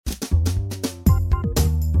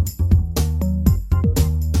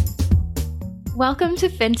Welcome to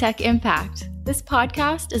FinTech Impact. This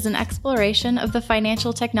podcast is an exploration of the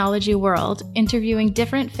financial technology world, interviewing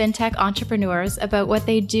different FinTech entrepreneurs about what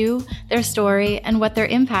they do, their story, and what their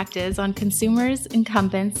impact is on consumers,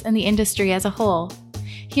 incumbents, and the industry as a whole.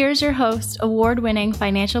 Here's your host, award-winning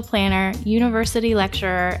financial planner, university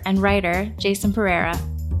lecturer, and writer, Jason Pereira.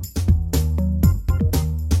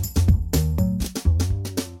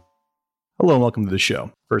 Hello and welcome to the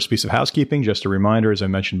show. First piece of housekeeping, just a reminder, as I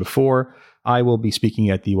mentioned before, I will be speaking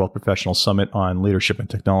at the Wealth Professional Summit on Leadership and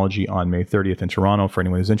Technology on May 30th in Toronto. For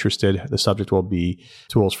anyone who's interested, the subject will be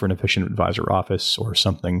tools for an efficient advisor office or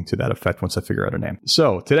something to that effect once I figure out a name.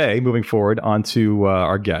 So today, moving forward, on to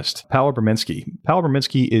our guest, Paweł Berminski. Paweł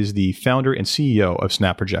Berminski is the founder and CEO of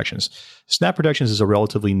Snap Projections. Snap Projections is a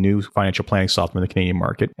relatively new financial planning software in the Canadian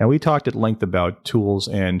market, and we talked at length about tools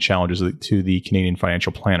and challenges to the Canadian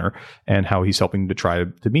financial planner and how he's helping to try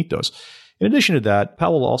to meet those. In addition to that,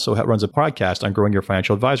 Paweł also runs a podcast on growing your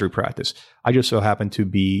financial advisory practice. I just so happen to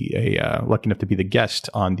be lucky enough to be the guest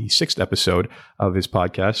on the 6th episode of his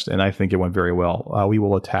podcast, and I think it went very well. We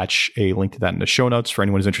will attach a link to that in the show notes for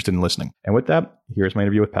anyone who's interested in listening. And with that, here's my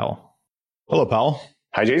interview with Paweł. Hello, Paweł.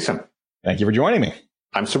 Hi, Jason. Thank you for joining me.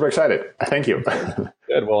 I'm super excited. Thank you.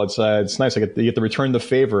 Good. Well, it's nice. I get to return the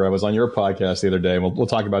favor. I was on your podcast the other day. We'll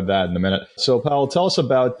talk about that in a minute. So, Paweł, tell us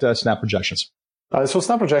about Snap Projections. So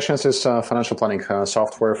Snap Projections is financial planning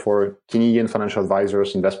software for Canadian financial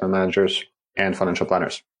advisors, investment managers, and financial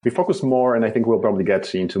planners. We focus more, and I think we'll probably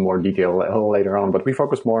get into more detail a little later on, but we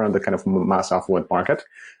focus more on the kind of mass affluent market.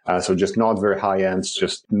 So just not very high ends,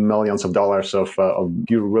 just millions of dollars of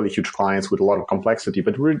really huge clients with a lot of complexity,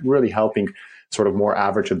 but really helping sort of more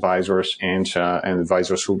average advisors and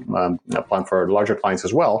advisors who plan for larger clients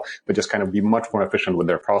as well, but just kind of be much more efficient with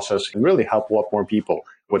their process and really help a lot more people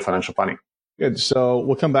with financial planning. Good. So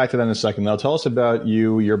we'll come back to that in a second. Now, tell us about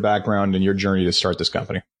you, your background, and your journey to start this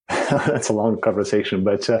company. That's a long conversation,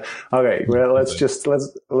 but okay. Well, let's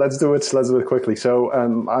do it quickly. So,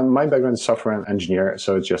 my background is software engineer,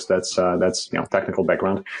 so it's just that's technical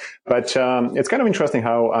background. But it's kind of interesting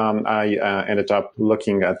how I ended up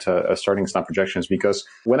looking at starting Snap Projections, because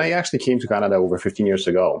when I actually came to Canada over 15 years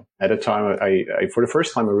ago, at a time I for the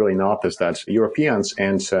first time I really noticed that Europeans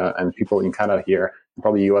and people in Canada here,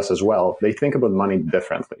 probably US as well, they think about money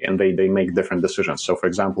differently and they make different decisions. So, for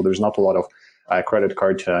example, there's not a lot of credit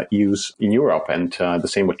card use in Europe, and the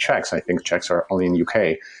same with checks. I think checks are only in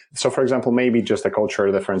UK. So, for example, maybe just a culture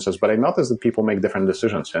differences, but I noticed that people make different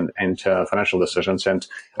decisions and financial decisions. And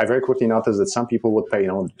I very quickly noticed that some people would pay,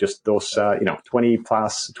 just those, 20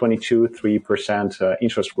 plus 3%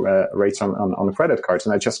 interest rates on credit cards.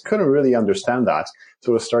 And I just couldn't really understand that.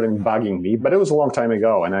 So it was starting bugging me, but it was a long time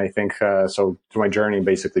ago. And I think, so through my journey,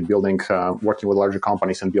 basically working with larger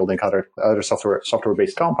companies and building other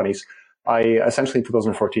software-based companies, I essentially in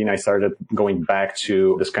 2014, I started going back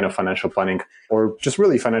to this kind of financial planning or just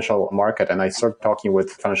really financial market. And I started talking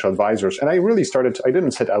with financial advisors, and I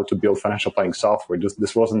didn't set out to build financial planning software.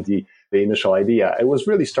 This wasn't the initial idea. It was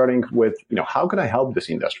really starting with, how can I help this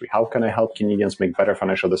industry? How can I help Canadians make better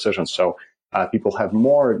financial decisions? So people have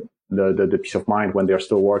more the peace of mind when they're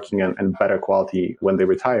still working and better quality when they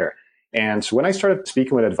retire. And when I started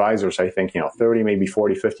speaking with advisors, I think, 30, maybe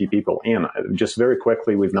 40, 50 people in, just very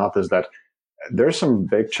quickly, we've noticed that there's some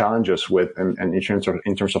big challenges in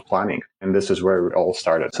terms of planning. And this is where it all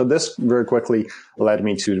started. So this very quickly led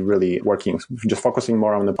me to really just focusing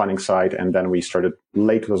more on the planning side. And then we started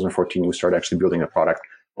late 2014, we started actually building a product.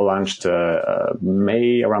 We launched around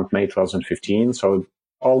May 2015. So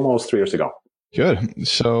almost 3 years ago. Good.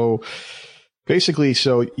 So basically,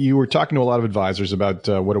 you were talking to a lot of advisors about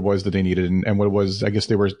what it was that they needed and what it was, I guess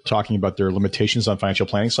they were talking about their limitations on financial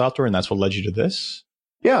planning software, and that's what led you to this?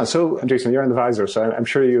 Yeah. So, Jason, you're an advisor, so I'm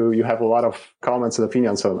sure you have a lot of comments and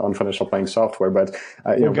opinions on financial planning software, but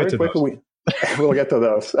very quickly, we'll get to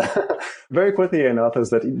those. Very quickly, I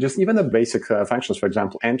noticed that just even the basic functions, for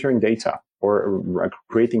example, entering data or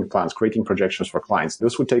creating plans, creating projections for clients,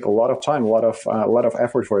 this would take a lot of time, a lot of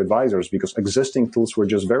effort for advisors, because existing tools were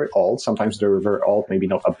just very old. Sometimes they were very old, maybe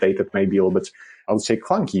not updated, maybe a little bit, I would say,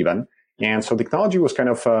 clunky even. And so technology was kind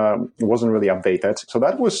of wasn't really updated. So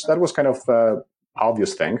that was kind of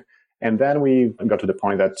obvious thing. And then we got to the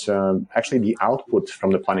point that actually the output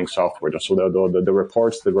from the planning software, so the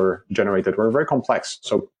reports that were generated were very complex.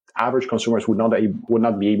 So average consumers would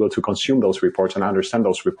not be able to consume those reports and understand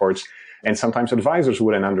those reports. And sometimes advisors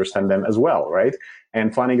wouldn't understand them as well, right?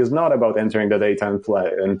 And planning is not about entering the data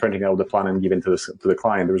and printing out the plan and giving to the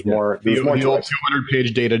client. There's more. The old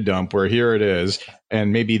 200-page data dump where here it is,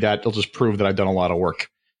 and maybe that'll just prove that I've done a lot of work.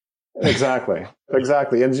 Exactly.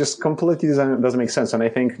 And just completely doesn't make sense. And I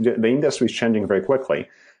think the industry is changing very quickly.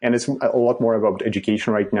 And it's a lot more about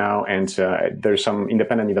education right now. And there's some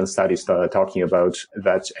independent even studies talking about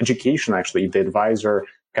that education, actually, the advisor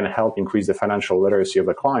can help increase the financial literacy of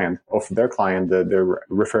their client, their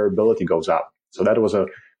referability goes up. So that was a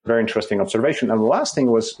very interesting observation. And the last thing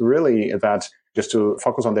was really that, just to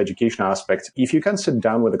focus on the education aspect, if you can sit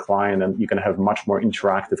down with a client and you can have much more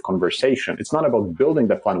interactive conversation, it's not about building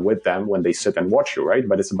the plan with them when they sit and watch you, right?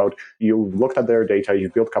 But it's about you looked at their data,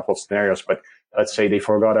 you've built a couple of scenarios, but let's say they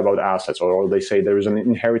forgot about assets, or they say there is an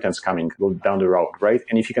inheritance coming down the road, right?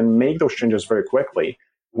 And if you can make those changes very quickly,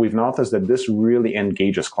 we've noticed that this really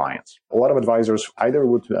engages clients. A lot of advisors either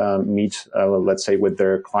would meet, let's say, with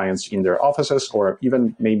their clients in their offices, or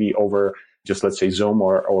even maybe over just, let's say, Zoom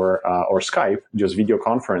or Skype, just video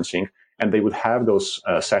conferencing, and they would have those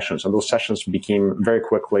sessions. And those sessions became very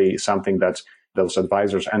quickly something that those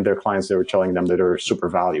advisors and their clients, they were telling them that are super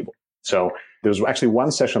valuable. So there was actually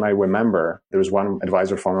one session I remember. There was one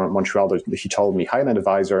advisor from Montreal that he told me, highland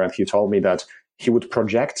advisor, and he told me that he would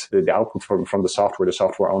project the output from the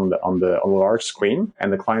software on the large screen,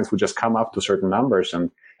 and the clients would just come up to certain numbers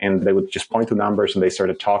and they would just point to numbers, and they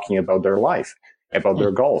started talking about their life, about their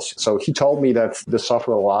goals. So he told me that the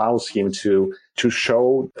software allows him to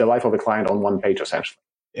show the life of the client on one page, essentially.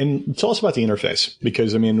 And tell us about the interface,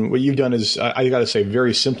 because I mean, what you've done is, I got to say,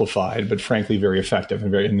 very simplified, but frankly, very effective and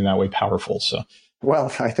very, in that way, powerful. So.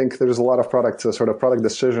 Well, I think there's a lot of product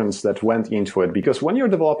decisions that went into it, because when you're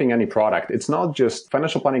developing any product, it's not just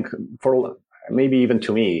financial planning. For maybe even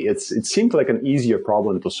to me, it seemed like an easier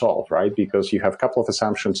problem to solve, right? Because you have a couple of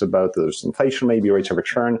assumptions about there's inflation, maybe rates of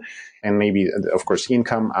return, and maybe, of course,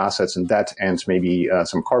 income, assets, and debt, and maybe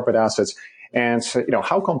some corporate assets. And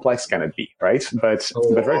how complex can it be, right? But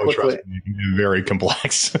very quickly, very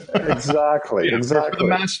complex. Exactly. For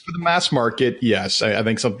the mass market, yes, I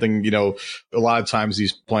think something. A lot of times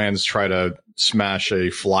these plans try to smash a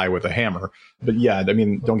fly with a hammer. But yeah, I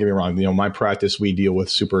mean, don't get me wrong. My practice, we deal with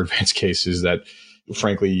super advanced cases that,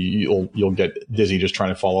 frankly, you'll get dizzy just trying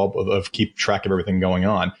to follow up of keep track of everything going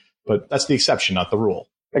on. But that's the exception, not the rule.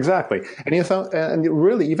 Exactly. And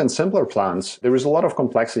really even simpler plans, there is a lot of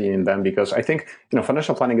complexity in them, because I think,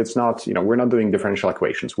 financial planning, it's not, we're not doing differential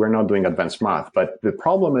equations. We're not doing advanced math. But the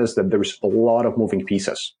problem is that there's a lot of moving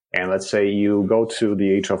pieces. And let's say you go to the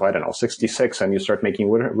age of, 66, and you start making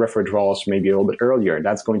RIF withdrawals maybe a little bit earlier.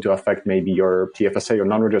 That's going to affect maybe your TFSA or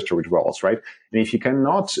non-registered withdrawals, right? And if you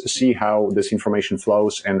cannot see how this information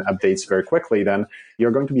flows and updates very quickly, then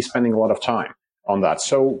you're going to be spending a lot of time on that.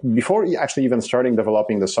 So before actually even starting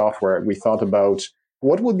developing the software, we thought about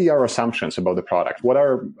what would be our assumptions about the product? What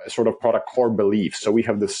are sort of product core beliefs? So we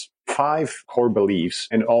have this 5 core beliefs,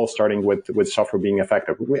 and all starting with software being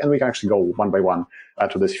effective. And we can actually go one by one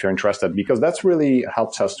to this if you're interested, because that's really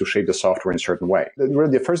helps us to shape the software in a certain way.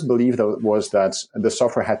 Really, the first belief, though, was that the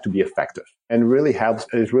software had to be effective and really helps.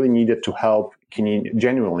 It really needed to help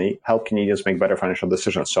genuinely help Canadians make better financial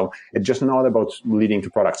decisions. So it's just not about leading to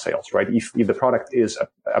product sales, right? If the product is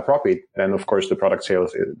appropriate, then of course the product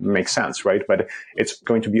sales makes sense, right? But it's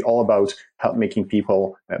going to be all about making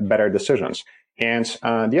people better decisions. And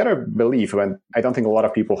the other belief, and I don't think a lot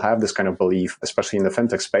of people have this kind of belief, especially in the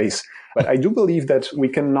fintech space, but I do believe that we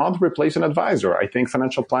cannot replace an advisor. I think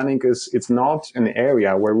financial planning it's not an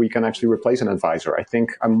area where we can actually replace an advisor. I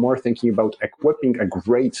think I'm more thinking about equipping a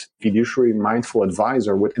great fiduciary mindful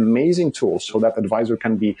advisor with amazing tools so that advisor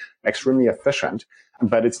can be extremely efficient.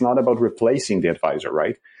 But it's not about replacing the advisor,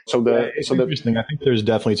 right? Interesting. I think there's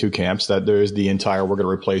definitely 2 camps. That there's the entire we're going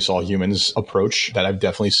to replace all humans approach that I've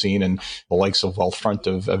definitely seen, and the likes of Wealthfront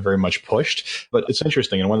have very much pushed. But it's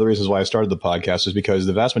interesting. And one of the reasons why I started the podcast is because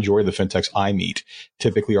the vast majority of the fintechs I meet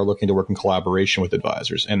typically are looking to work in collaboration with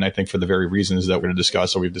advisors. And I think for the very reasons that we're going to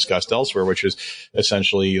discuss, or we've discussed elsewhere, which is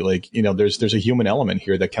essentially there's a human element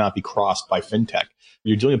here that cannot be crossed by fintech.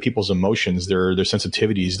 You're dealing with people's emotions, their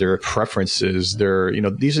sensitivities, their preferences,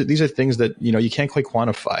 these are things that, you can't quite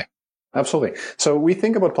quantify. Absolutely. So we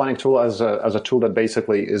think about Planning Tool as a tool that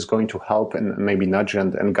basically is going to help and maybe nudge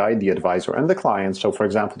and guide the advisor and the client. So, for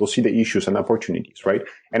example, to see the issues and opportunities, right?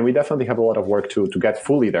 And we definitely have a lot of work to get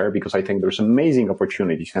fully there, because I think there's amazing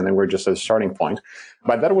opportunities, and then we're just at a starting point.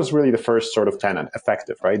 But that was really the first sort of tenet,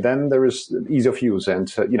 effective, right? Then there is ease of use.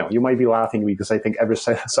 And, you might be laughing because I think every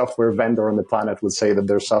software vendor on the planet would say that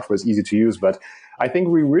their software is easy to use. But I think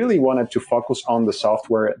we really wanted to focus on the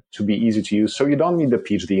software to be easy to use. So you don't need the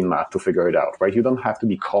PhD in math to figure it out, right? You don't have to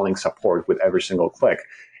be calling support with every single click.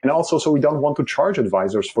 And also, so we don't want to charge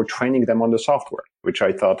advisors for training them on the software, which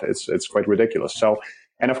I thought it's quite ridiculous. So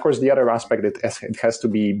And of course, the other aspect, it has to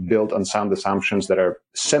be built on sound assumptions that are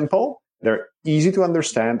simple, they're easy to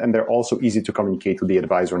understand, and they're also easy to communicate to the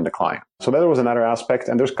advisor and the client. So that was another aspect.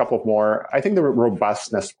 And there's a couple of more. I think the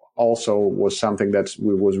robustness also was something that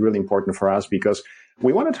was really important for us, because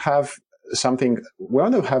we wanted to have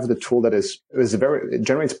the tool that it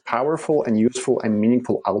generates powerful and useful and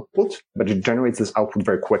meaningful output, but it generates this output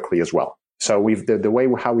very quickly as well. So the way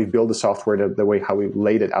how we build the software, the way how we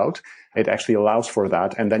laid it out, it actually allows for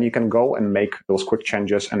that. And then you can go and make those quick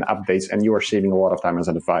changes and updates, and you are saving a lot of time as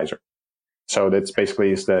an advisor. So that's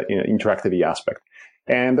basically the interactivity aspect.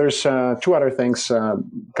 And there's two other things,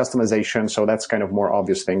 customization. So that's kind of more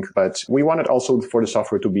obvious thing, but we wanted also for the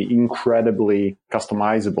software to be incredibly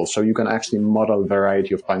customizable. So you can actually model a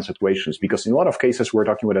variety of client situations, because in a lot of cases, we're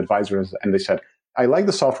talking with advisors and they said, I like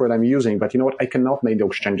the software that I'm using, but you know what? I cannot make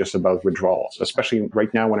those changes about withdrawals, especially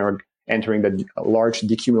right now when we're entering the large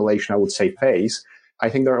decumulation, I would say, phase. I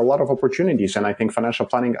think there are a lot of opportunities, and I think financial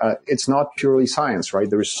planning, it's not purely science, right?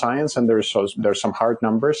 There is science, and there's some hard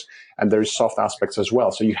numbers, and there's soft aspects as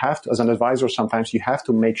well. So you have to, as an advisor, sometimes you have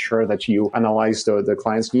to make sure that you analyze the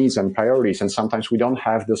client's needs and priorities. And sometimes we don't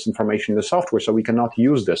have this information in the software, so we cannot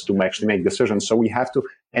use this to actually make decisions. So we have to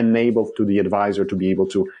enable to the advisor to be able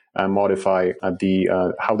to modify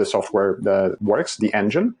how the software works, the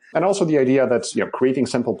engine, and also the idea that creating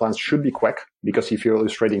simple plans should be quick, because if you're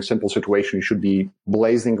illustrating simple situation, you should be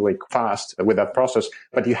blazingly fast with that process,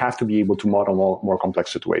 but you have to be able to model more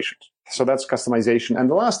complex situations. So that's customization. And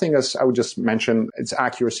the last thing is, I would just mention, it's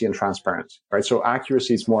accuracy and transparency, right? So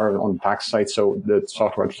accuracy is more on the tax side. So the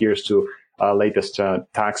software adheres to latest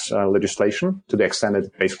tax legislation to the extent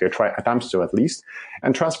it basically attempts to, at least,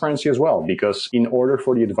 and transparency as well, because in order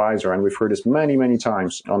for the advisor, and we've heard this many, many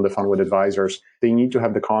times on the phone with advisors, they need to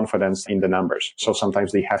have the confidence in the numbers. So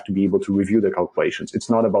sometimes they have to be able to review the calculations. It's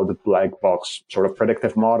not about the black box sort of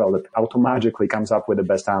predictive model that automatically comes up with the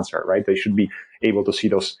best answer, right? They should be able to see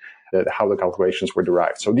those how the calculations were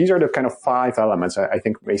derived. So these are the kind of 5 elements I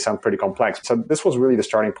think may sound pretty complex. So this was really the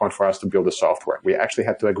starting point for us to build the software. We actually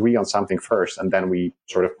had to agree on something first, and then we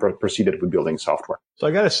sort of proceeded with building software. So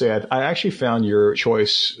I got to say, I actually found your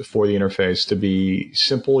choice for the interface to be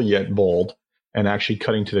simple yet bold and actually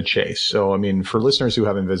cutting to the chase. So, I mean, for listeners who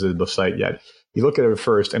haven't visited the site yet, you look at it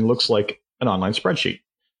first and it looks like an online spreadsheet.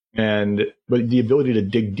 But the ability to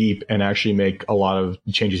dig deep and actually make a lot of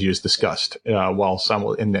changes you just discussed,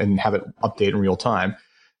 and have it update in real time.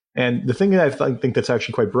 And the thing that I think that's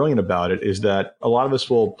actually quite brilliant about it is that a lot of us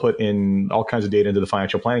will put in all kinds of data into the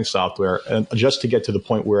financial planning software, and just to get to the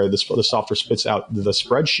point where the software spits out the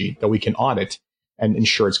spreadsheet that we can audit and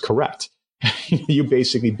ensure it's correct. You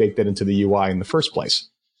basically baked that into the UI in the first place.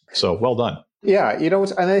 So well done. Yeah,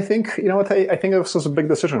 and I think, I think this was a big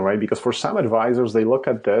decision, right? Because for some advisors, they look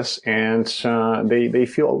at this and they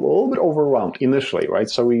feel a little bit overwhelmed initially, right?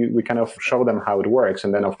 So we kind of show them how it works.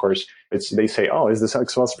 And then, of course, they say, oh, is this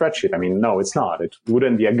Excel spreadsheet? I mean, no, it's not. It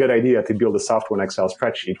wouldn't be a good idea to build a software in Excel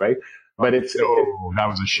spreadsheet, right? But that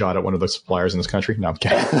was a shot at one of the suppliers in this country. No, I'm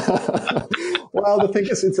kidding. Well, the thing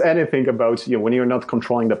is, it's anything about when you're not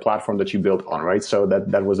controlling the platform that you built on, right? So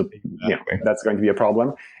that was that's going to be a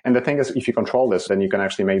problem. And the thing is, if you control this, then you can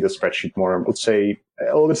actually make the spreadsheet more, let's say, a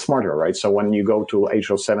little bit smarter, right? So when you go to age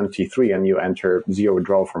of 73 and you enter zero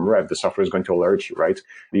withdrawal from Rev, the software is going to alert you, right?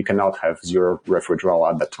 You cannot have zero Rev withdrawal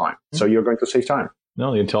at that time. So you're going to save time.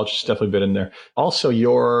 No, the intelligence is definitely been in there. Also,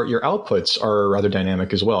 your outputs are rather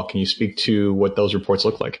dynamic as well. Can you speak to what those reports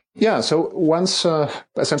look like? Yeah. So once you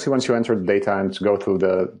enter the data and go through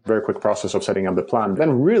the very quick process of setting up the plan,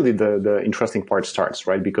 then really the interesting part starts,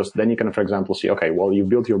 right? Because then you can, for example, see, okay, well, you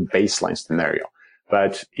built your baseline scenario.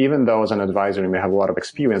 But even though as an advisor, you may have a lot of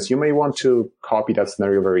experience, you may want to copy that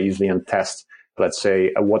scenario very easily and test, let's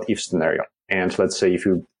say, a what if scenario. And let's say if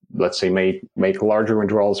you make larger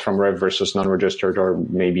withdrawals from Rev versus non-registered, or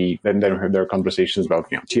maybe then there are conversations about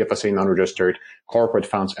TFSA, non-registered, corporate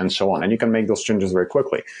funds, and so on. And you can make those changes very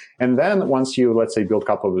quickly. And then once you, let's say, build a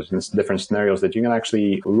couple of different scenarios, that you can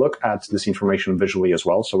actually look at this information visually as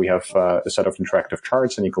well. So we have a set of interactive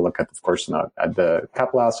charts, and you can look at, of course, at the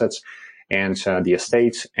capital assets and the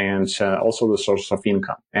estate, and also the source of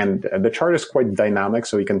income. And the chart is quite dynamic,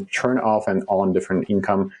 so you can turn off and on different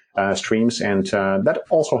income streams. And that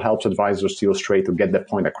also helps advisors to illustrate, to get the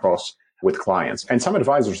point across with clients. And some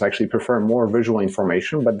advisors actually prefer more visual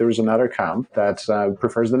information, but there's another camp that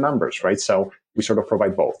prefers the numbers, right? So we sort of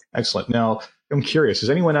provide both. Excellent. Now, I'm curious, has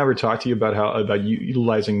anyone ever talked to you about you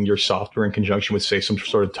utilizing your software in conjunction with, say, some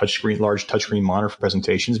sort of large touchscreen monitor for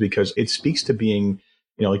presentations? Because it speaks to being,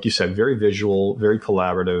 like you said, very visual, very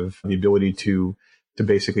collaborative, the ability to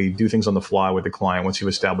basically do things on the fly with the client once you've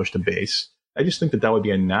established a base. I just think that would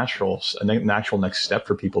be a natural next step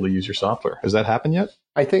for people to use your software. Has that happened yet?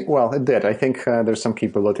 I think, well, it did. I think there's some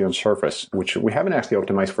capability on Surface, which we haven't actually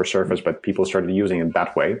optimized for Surface, but people started using it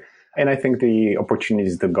that way. And I think the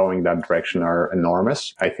opportunities to go in that direction are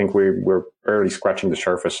enormous. I think we're barely scratching the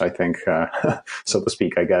surface, I think, so to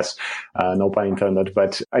speak, I guess. No pun intended.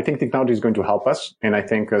 But I think technology is going to help us. And I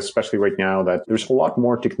think especially right now that there's a lot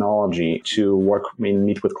more technology to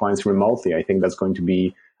meet with clients remotely. I think that's going to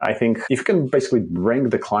be, I think if you can basically bring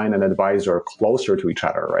the client and advisor closer to each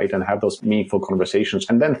other, right, and have those meaningful conversations,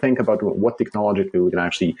 and then think about what technology we can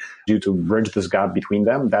actually do to bridge this gap between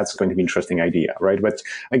them, that's going to be an interesting idea, right? But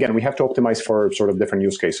again, we have to optimize for sort of different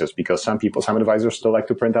use cases because some advisors still like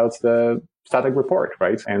to print out the static report,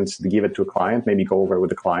 right, and give it to a client, maybe go over with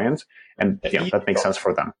the client, and that makes sense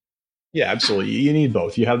for them. Yeah, absolutely. You need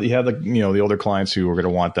both. You have the older clients who are going to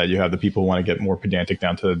want that. You have the people who want to get more pedantic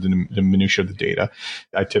down to the minutia of the data.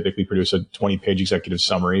 I typically produce a 20-page executive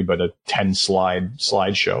summary, but a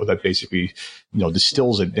 10-slide show that basically,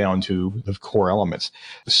 distills it down to the core elements.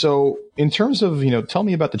 So in terms of, tell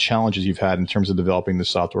me about the challenges you've had in terms of developing the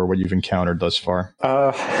software, what you've encountered thus far.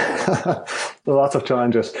 Lots of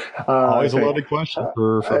challenges. Always a loaded question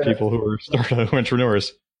for people who are startup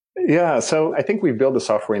entrepreneurs. Yeah, so I think we built the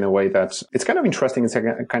software in a way that it's kind of interesting. It's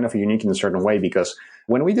kind of unique in a certain way because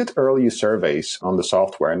when we did early surveys on the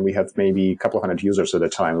software, and we had maybe a couple of hundred users at the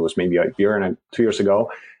time, it was maybe a year and 2 years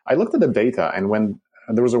ago, I looked at the data, and when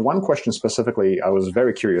there was one question specifically, I was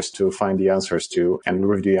very curious to find the answers to and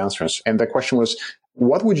review the answers. And the question was,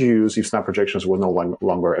 what would you use if Snap Projections was no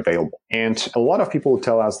longer available? And a lot of people would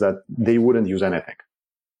tell us that they wouldn't use anything.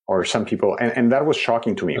 Or some people, and that was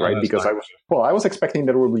shocking to me, right? Because I was expecting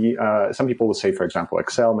there would be, some people would say, for example,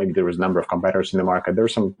 Excel, maybe there was a number of competitors in the market.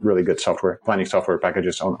 There's some really good planning software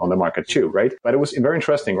packages on the market too, right? But it was very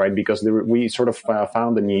interesting, right? Because we sort of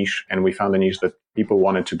found a niche, and we found a niche that people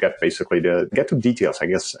wanted to get to details, I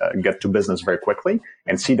guess, get to business very quickly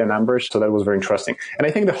and see the numbers. So that was very interesting. And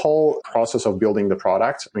I think the whole process of building the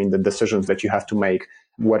product, the decisions that you have to make,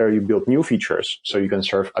 whether you build new features so you can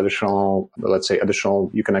serve additional,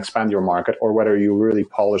 you can expand your market, or whether you really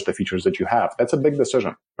polish the features that you have. That's a big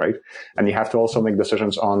decision, right? And you have to also make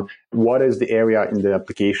decisions on what is the area in the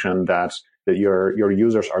application that your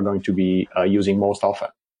users are going to be using most often,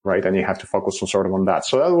 right? And you have to focus on that.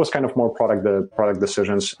 So that was kind of more product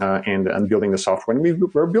decisions and building the software.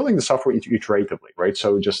 And we're building the software iteratively, right?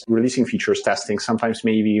 So just releasing features, testing, sometimes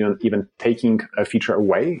maybe even taking a feature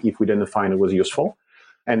away if we didn't find it was useful.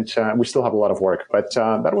 And we still have a lot of work, but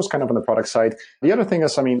that was kind of on the product side. The other thing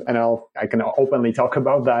is, I can openly talk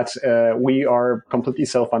about that. We are completely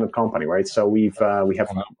self-funded company, right? So we have.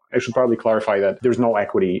 I should probably clarify that there's no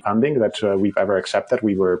equity funding that we've ever accepted.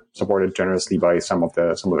 We were supported generously by some of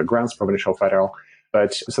the grants, provincial, federal.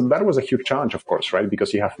 But so that was a huge challenge, of course, right?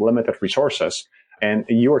 Because you have limited resources. And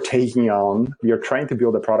you're trying to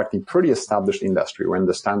build a product in pretty established industry when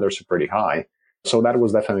the standards are pretty high. So that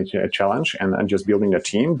was definitely a challenge and just building a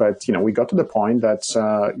team. But, we got to the point that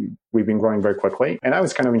we've been growing very quickly. And that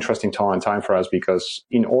was kind of interesting time for us because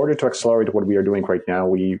in order to accelerate what we are doing right now,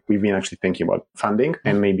 we've been actually thinking about funding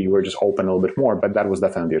and maybe we're just open a little bit more. But that was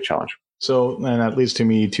definitely a challenge. So, and that leads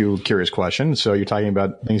me to a curious question. So you're talking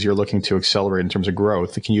about things you're looking to accelerate in terms of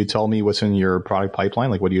growth. Can you tell me what's in your product pipeline?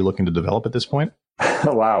 Like, what are you looking to develop at this point?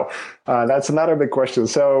 Wow. That's another big question.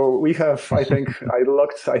 So we have, I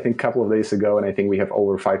looked a couple of days ago, and I think we have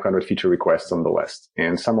over 500 feature requests on the list.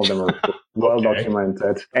 And some of them are well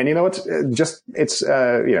documented. And you know what?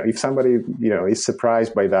 If somebody, is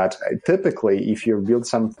surprised by that, typically, if you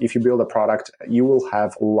build a product, you will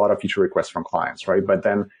have a lot of feature requests from clients, right? But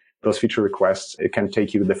then those feature requests, it can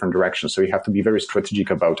take you to different directions. So you have to be very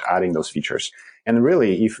strategic about adding those features. And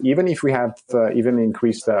really, even if we have even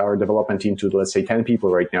increased our development team to, let's say, 10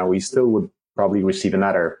 people right now, we still would probably receive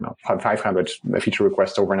another 500 feature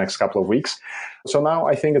requests over the next couple of weeks. So now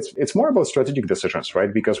I think it's more about strategic decisions,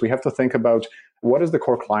 right? Because we have to think about what is the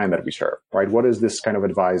core client that we serve, right? What is this kind of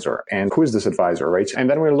advisor and who is this advisor, right?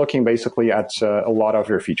 And then we're looking basically at a lot of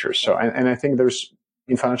your features. So, and I think there's,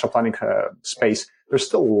 in financial planning space, there's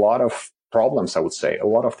still a lot of problems, I would say, a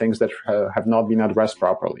lot of things that have not been addressed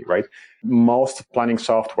properly, right? Most planning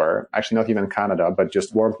software, actually not even Canada, but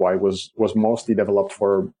just worldwide, was mostly developed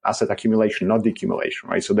for asset accumulation, not decumulation,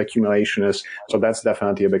 right? So that's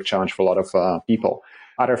definitely a big challenge for a lot of people.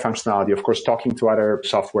 Other functionality, of course, talking to other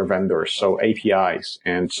software vendors, so APIs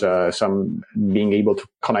and some being able to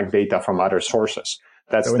connect data from other sources.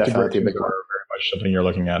 That's definitely a big one. Very much something you're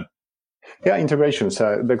looking at. Yeah, integrations,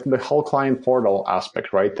 the whole client portal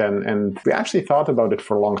aspect, right? And we actually thought about it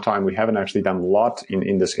for a long time. We haven't actually done a lot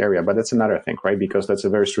in this area, but that's another thing, right? Because that's a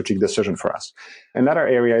very strategic decision for us. Another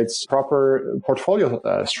area, it's proper portfolio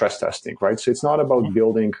stress testing, right? So it's not about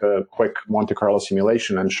building a quick Monte Carlo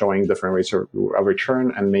simulation and showing different rates of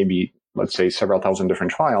return and maybe, let's say, several thousand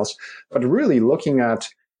different trials, but really looking at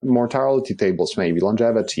mortality tables, maybe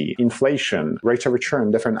longevity, inflation, rates of return,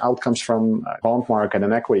 different outcomes from bond market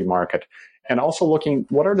and equity market. And also looking,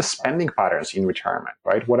 what are the spending patterns in retirement,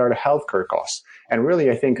 right? What are the healthcare costs? And really,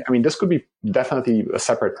 I think, this could be definitely a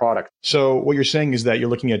separate product. So what you're saying is that you're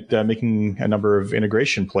looking at making a number of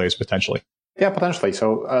integration plays potentially. Yeah, potentially.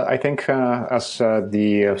 So I think as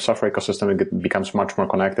the software ecosystem becomes much more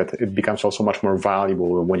connected, it becomes also much more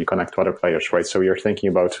valuable when you connect to other players, right? So you're thinking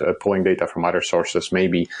about pulling data from other sources,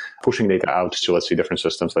 maybe pushing data out to, let's say, different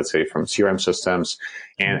systems, let's say from CRM systems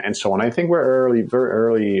and so on. I think we're very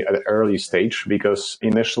early at the early stage, because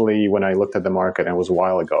initially when I looked at the market, and it was a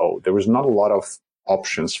while ago, there was not a lot of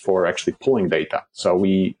options for actually pulling data. So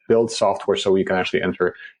we build software so we can actually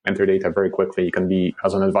enter data very quickly. You can be,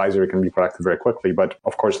 as an advisor, you can be productive very quickly. But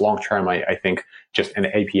of course, long term, I think just an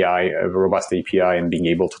API, a robust API, and being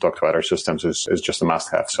able to talk to other systems is just a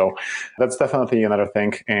must have. So that's definitely another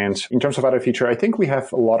thing. And in terms of other feature, I think we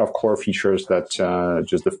have a lot of core features that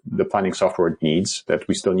just the planning software needs that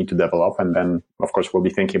we still need to develop. And then, of course, we'll be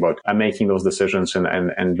thinking about making those decisions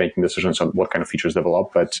and making decisions on what kind of features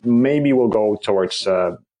develop. But maybe we'll go towards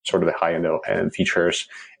sort of the high-end features,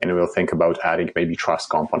 and we'll think about adding maybe trust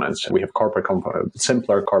components. We have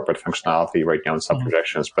simpler corporate functionality right now in some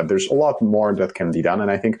projections, but there's a lot more that can be done. And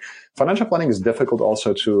I think financial planning is difficult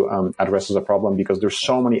also to address as a problem because there's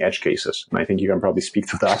so many edge cases. And I think you can probably speak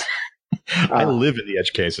to that. I live in the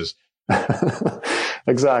edge cases.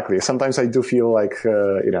 Exactly. Sometimes I do feel like,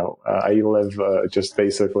 I live just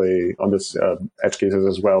basically on this edge cases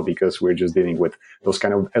as well, because we're just dealing with those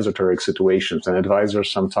kind of esoteric situations. And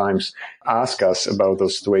advisors sometimes ask us about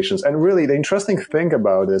those situations. And really, the interesting thing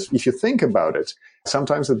about this, if you think about it,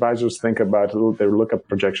 sometimes advisors think about, they look at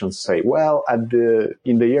projections and say, well,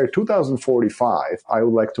 in the year 2045, I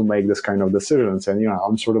would like to make this kind of decisions. And,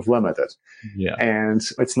 I'm sort of limited. Yeah. And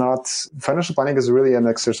it's not, financial planning is really an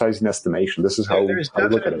exercise in estimation. This is how I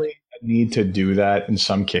look at it. Need to do that in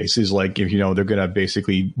some cases, like if they're going to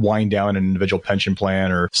basically wind down an individual pension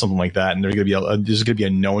plan or something like that, and there's going to be a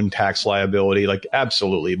known tax liability, like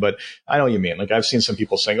absolutely. But I know what you mean. Like I've seen some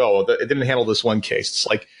people saying, "Oh, it didn't handle this one case." It's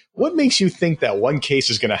like, what makes you think that one case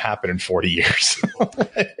is going to happen in 40 years?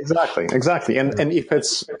 Exactly. And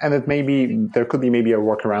it may be, there could be maybe a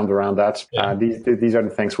workaround around that. Yeah. These are the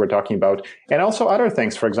things we're talking about. And also other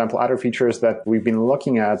things, for example, other features that we've been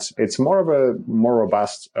looking at, it's more of a more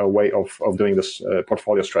robust way of doing this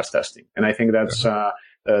portfolio stress testing. And I think that's,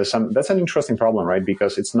 that's an interesting problem, right?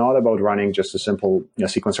 Because it's not about running just a simple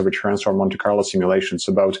sequence of returns or Monte Carlo simulation.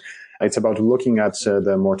 It's about looking at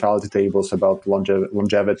the mortality tables, about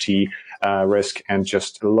longevity risk, and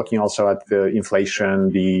just looking also at the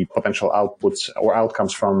inflation, the potential outputs or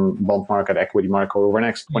outcomes from bond market, equity market over the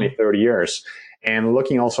next 20, 30 years. And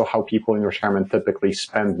looking also how people in retirement typically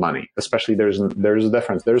spend money, especially there's a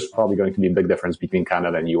difference. There's probably going to be a big difference between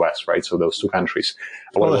Canada and US, right? So those two countries.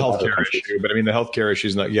 Well, the healthcare issue, but the healthcare issue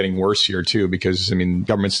is not getting worse here too, because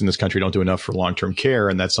governments in this country don't do enough for long-term care.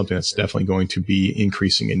 And that's something that's definitely going to be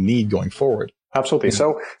increasing in need going forward. Absolutely.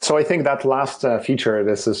 So I think that last feature,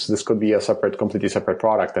 this could be a completely separate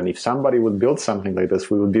product. And if somebody would build something like this,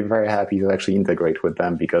 we would be very happy to actually integrate with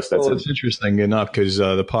them, because that's. Well, it's interesting enough because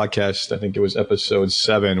the podcast, I think it was episode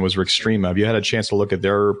 7, was Rextrema. Have you had a chance to look at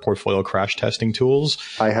their portfolio crash testing tools?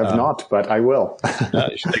 I have not, but I will.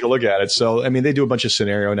 You should take a look at it. So, they do a bunch of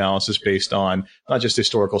scenario analysis based on not just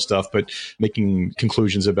historical stuff, but making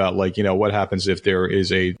conclusions about what happens if there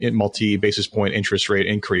is a multi-basis point interest rate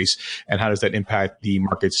increase, and how does that impact the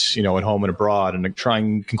markets, at home and abroad, and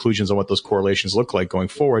trying conclusions on what those correlations look like going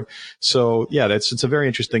forward. So yeah, it's a very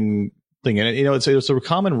interesting thing. And it's a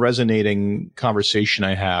common resonating conversation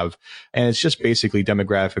I have. And it's just basically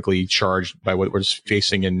demographically charged by what we're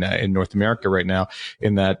facing in North America right now,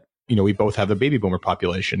 in that, we both have a baby boomer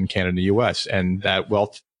population in Canada and the US, and that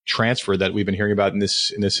wealth transfer that we've been hearing about in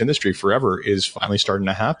this industry forever is finally starting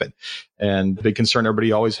to happen. And the big concern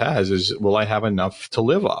everybody always has is, will I have enough to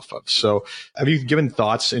live off of? So have you given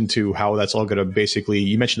thoughts into how that's all going to basically,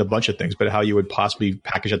 you mentioned a bunch of things, but how you would possibly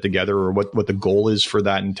package that together, or what the goal is for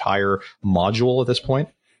that entire module at this point?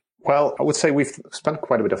 Well, I would say we've spent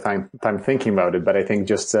quite a bit of time thinking about it, but I think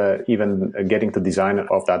just even getting to design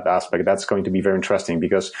of that aspect, that's going to be very interesting,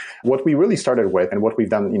 because what we really started with and what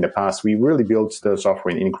we've done in the past, we really built the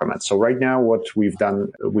software in increments. So right now, what we've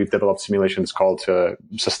done, we've developed simulations called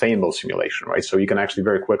sustainable simulation, right? So you can actually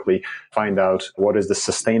very quickly find out what is the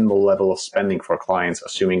sustainable level of spending for clients,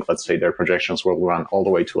 assuming, let's say, their projections will run all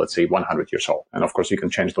the way to, let's say, 100 years old. And of course, you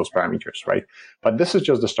can change those parameters, right? But this is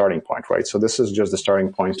just the starting point, right? So this is just the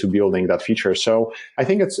starting point to building that feature. So I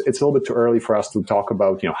think it's a little bit too early for us to talk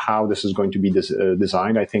about, how this is going to be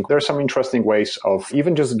designed. I think there are some interesting ways of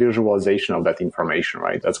even just visualization of that information,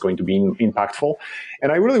 right? That's going to be impactful.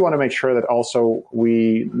 And I really want to make sure that also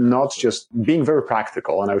we not just being very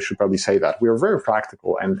practical, and I should probably say that we are very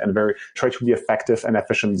practical and very try to be effective and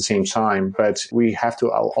efficient at the same time, but we have to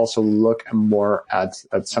also look more at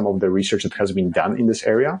some of the research that has been done in this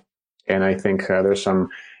area. And I think there's some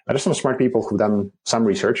smart people who've done some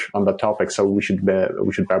research on that topic, so we should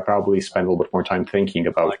probably spend a little bit more time thinking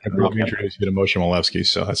about. I can probably introduce you to Moshe Milevsky,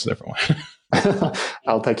 so that's a different one.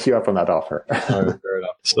 I'll take you up on that offer. Fair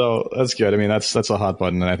enough. So that's good. I mean, that's a hot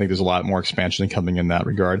button, and I think there's a lot more expansion coming in that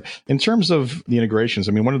regard. In terms of the integrations,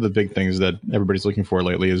 I mean, one of the big things that everybody's looking for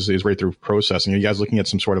lately is right through processing. Are you guys looking at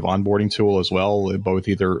some sort of onboarding tool as well, both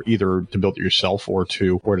either to build it yourself or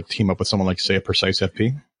to team up with someone like, say, a Precise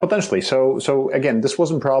FP? Potentially. So again, this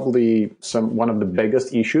wasn't probably one of the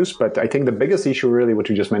biggest issues, but I think the biggest issue really, what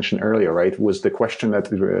you just mentioned earlier, right, was the question that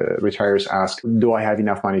retirees ask, do I have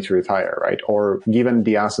enough money to retire, right? Or given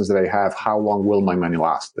the assets that I have, how long will my money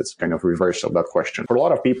last? That's kind of reverse of that question. For a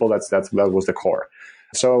lot of people, that was the core.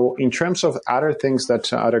 So in terms of other things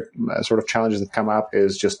other sort of challenges that come up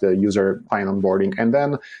is just the user client onboarding. And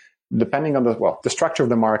then depending on the structure of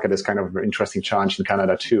the market is kind of an interesting challenge in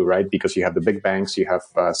Canada too, right? Because you have the big banks, you have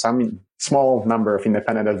some small number of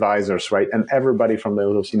independent advisors, right? And everybody from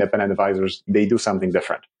those independent advisors, they do something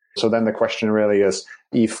different. So then the question really is,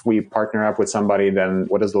 if we partner up with somebody, then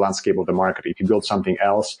what is the landscape of the market? If you build something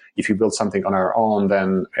else, if you build something on our own,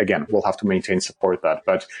 then again, we'll have to maintain support that.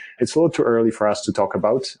 But it's a little too early for us to talk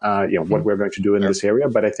about, what we're going to do in this area.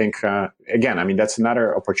 But I think, again, I mean, that's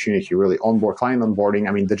another opportunity, really, client onboarding.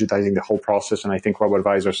 I mean, digitizing the whole process. And I think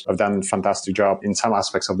robo-advisors have done a fantastic job in some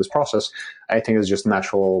aspects of this process. I think it's just a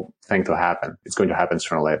natural thing to happen. It's going to happen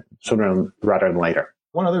sooner rather than later.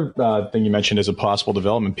 One other thing you mentioned as a possible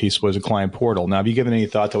development piece was a client portal. Now, have you given any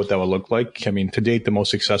thought to what that would look like? I mean, to date, the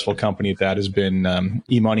most successful company at that has been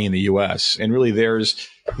eMoney in the U.S. And really, theirs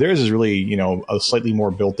is really, a slightly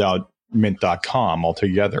more built out Mint.com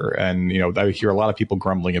altogether. And, I hear a lot of people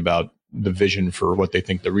grumbling about the vision for what they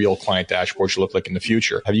think the real client dashboard should look like in the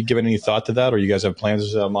future. Have you given any thought to that, or you guys have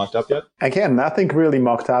plans mocked up yet? Again, nothing really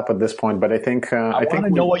mocked up at this point, but I think I want to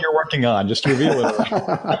know what you're working on. Just reveal it.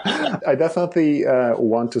 I definitely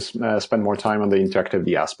want to spend more time on the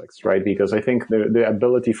interactivity aspects, right? Because I think the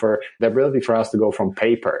ability for us to go from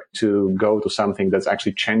paper to go to something that's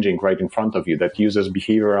actually changing right in front of you, that uses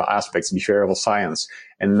behavioral aspects, behavioral science,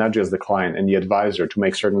 and nudges the client and the advisor to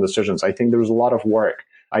make certain decisions. I think there's a lot of work.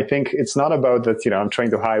 I think it's not about that, I'm trying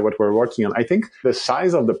to hide what we're working on. I think the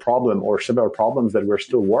size of the problem or several problems that we're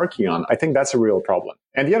still working on, I think that's a real problem.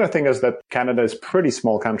 And the other thing is that Canada is a pretty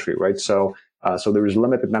small country, right? So there is a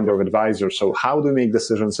limited number of advisors. So how do we make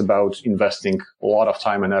decisions about investing a lot of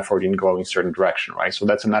time and effort in going a certain direction, right? So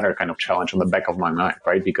that's another kind of challenge on the back of my mind,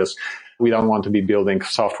 right? Because we don't want to be building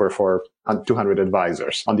software for 200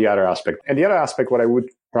 advisors on the other aspect. And the other aspect, what I would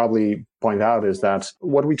probably point out is that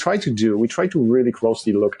what we try to do, we try to really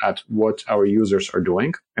closely look at what our users are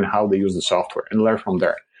doing and how they use the software and learn from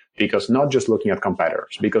there. Because not just looking at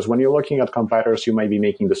competitors, because when you're looking at competitors, you might be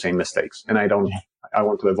making the same mistakes. And I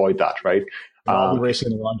want to avoid that, right?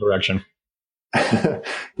 Racing in the wrong direction.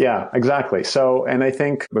 Yeah, exactly. So, and I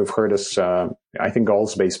think we've heard this,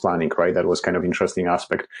 goals-based planning, right? That was kind of interesting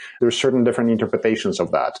aspect. There's certain different interpretations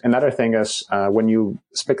of that. Another thing is, when you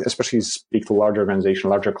especially speak to large organization,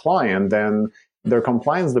 larger client, then their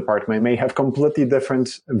compliance department may have completely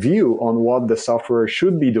different view on what the software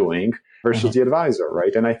should be doing versus the advisor,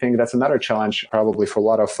 right? And I think that's another challenge probably for a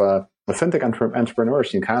lot of the fintech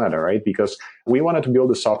entrepreneurs in Canada, right? Because we wanted to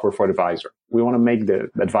build a software for the advisor. We want to make the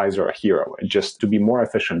advisor a hero, just to be more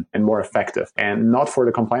efficient and more effective, and not for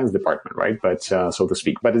the compliance department, right? But so to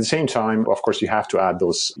speak. But at the same time, of course, you have to add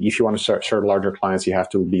those. If you want to serve larger clients, you have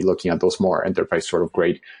to be looking at those more enterprise sort of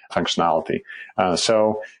grade functionality.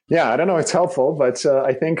 So yeah, I don't know if it's helpful, but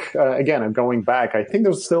I think, again, I'm going back, I think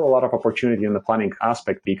there's still a lot of opportunity in the planning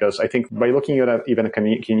aspect, because I think by looking at even a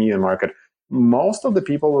Canadian market, most of the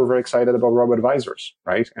people were very excited about robo-advisors,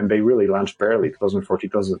 right? And they really launched barely 2014,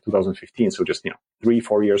 2015. So just,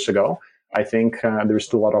 3-4 years ago. I think there's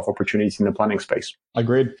still a lot of opportunities in the planning space.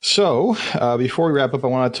 Agreed. So before we wrap up, I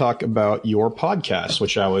want to talk about your podcast,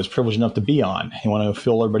 which I was privileged enough to be on. You want to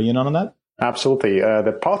fill everybody in on that? Absolutely.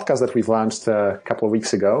 The podcast that we've launched a couple of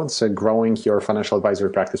weeks ago, it's Growing Your Financial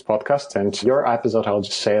Advisory Practice podcast. And your episode, I'll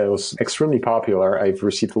just say, it was extremely popular. I've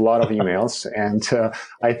received a lot of emails, and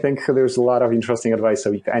I think there's a lot of interesting advice.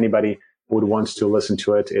 So if anybody would want to listen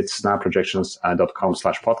to it, it's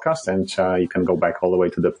snapprojections.com/podcast. And you can go back all the way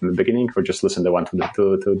to the beginning, or just listen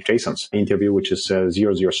to Jason's interview, which is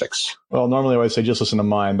 006. Well, normally I would say just listen to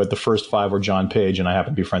mine, but the first 5 were John Page, and I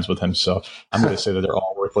happen to be friends with him. So I'm going to say that they're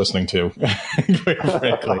all worth listening to, quite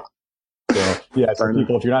frankly. So, yeah, so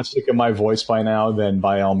people, if you're not sick of my voice by now, then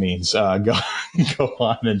by all means, go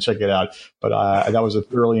on and check it out. But that was a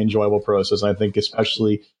thoroughly enjoyable process. I think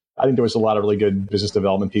there was a lot of really good business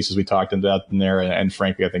development pieces we talked about in there. And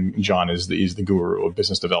frankly, I think John is the guru of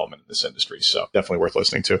business development in this industry. So definitely worth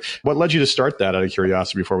listening to. What led you to start that, out of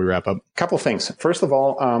curiosity, before we wrap up? A couple of things. First of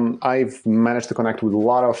all, I've managed to connect with a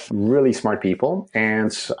lot of really smart people,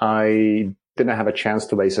 and I didn't have a chance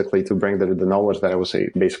to bring the knowledge that I was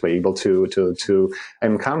basically able to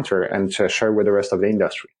encounter and to share with the rest of the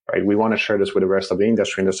industry, right? We want to share this with the rest of the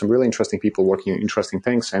industry. And there's some really interesting people working on interesting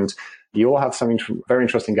things. And you will have some very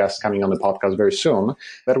interesting guests coming on the podcast very soon.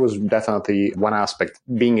 That was definitely one aspect,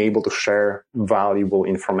 being able to share valuable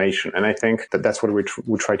information. And I think that's what we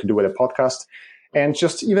try to do with a podcast. And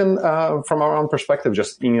just even from our own perspective,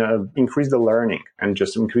 just increase the learning and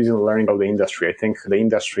just increasing the learning of the industry. I think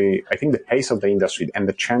the pace of the industry and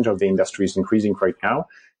the change of the industry is increasing right now.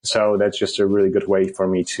 So that's just a really good way for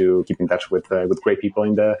me to keep in touch with great people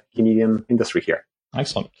in the Canadian industry here.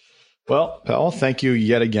 Excellent. Well, Pal, thank you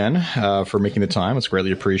yet again for making the time. It's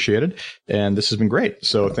greatly appreciated. And this has been great.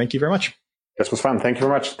 So thank you very much. This was fun. Thank you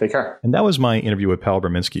very much. Take care. And that was my interview with Pal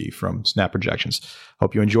Berminski from Snap Projections.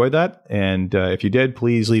 Hope you enjoyed that. And if you did,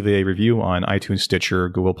 please leave a review on iTunes, Stitcher,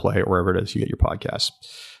 Google Play, or wherever it is you get your podcasts.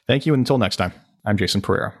 Thank you. And until next time, I'm Jason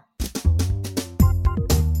Pereira.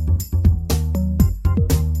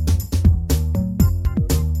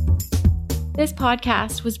 This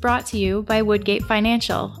podcast was brought to you by Woodgate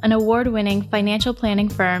Financial, an award-winning financial planning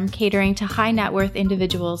firm catering to high net worth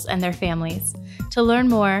individuals and their families. To learn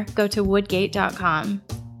more, go to woodgate.com.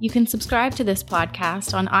 You can subscribe to this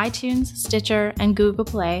podcast on iTunes, Stitcher, and Google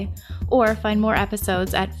Play, or find more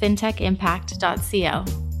episodes at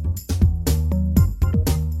fintechimpact.co.